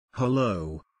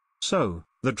Hello. So,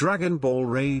 the Dragon Ball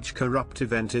Rage Corrupt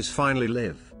event is finally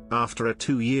live, after a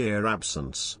 2-year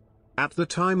absence. At the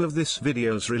time of this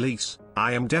video's release,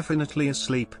 I am definitely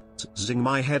asleep, zing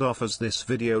my head off as this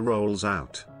video rolls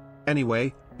out.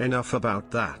 Anyway, enough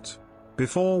about that.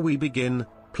 Before we begin,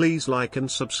 please like and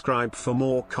subscribe for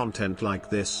more content like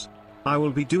this. I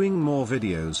will be doing more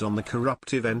videos on the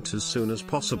Corrupt event as soon as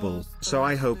possible, so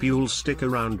I hope you'll stick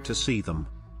around to see them.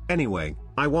 Anyway,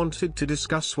 I wanted to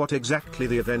discuss what exactly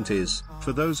the event is,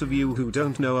 for those of you who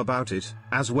don't know about it,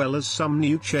 as well as some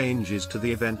new changes to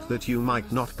the event that you might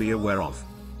not be aware of.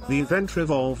 The event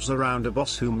revolves around a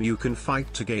boss whom you can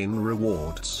fight to gain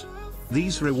rewards.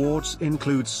 These rewards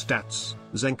include stats,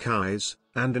 zenkais,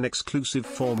 and an exclusive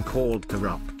form called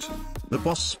Corrupt. The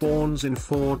boss spawns in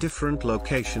 4 different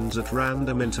locations at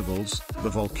random intervals: the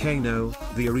volcano,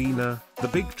 the arena, the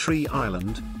big tree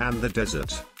island, and the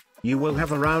desert. You will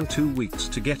have around 2 weeks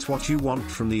to get what you want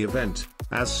from the event,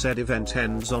 as said event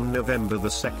ends on November the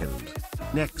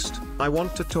 2nd. Next, I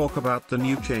want to talk about the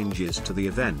new changes to the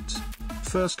event.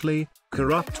 Firstly,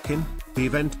 Corruptkin, the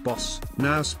event boss,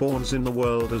 now spawns in the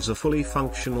world as a fully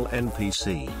functional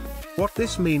NPC. What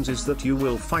this means is that you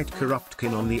will fight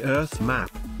Corruptkin on the Earth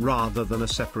map, rather than a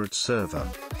separate server.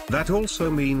 That also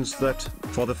means that,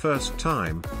 for the first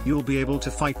time, you'll be able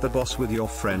to fight the boss with your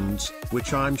friends,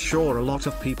 which I'm sure a lot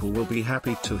of people will be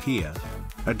happy to hear.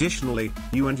 Additionally,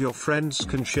 you and your friends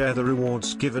can share the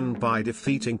rewards given by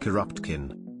defeating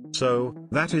Corruptkin. So,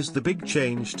 that is the big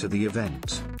change to the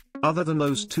event. Other than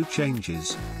those 2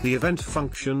 changes, the event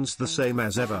functions the same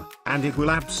as ever, and it will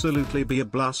absolutely be a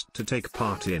blast to take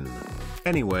part in.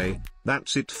 Anyway,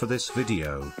 that's it for this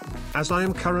video. As I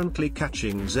am currently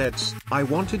catching Zeds, I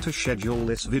wanted to schedule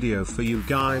this video for you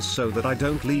guys so that I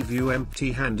don't leave you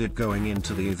empty-handed going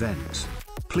into the event.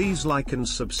 Please like and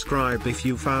subscribe if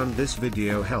you found this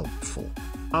video helpful.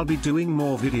 I'll be doing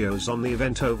more videos on the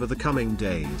event over the coming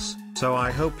days, so I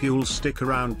hope you'll stick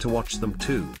around to watch them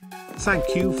too.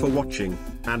 Thank you for watching,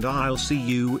 and I'll see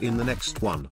you in the next one.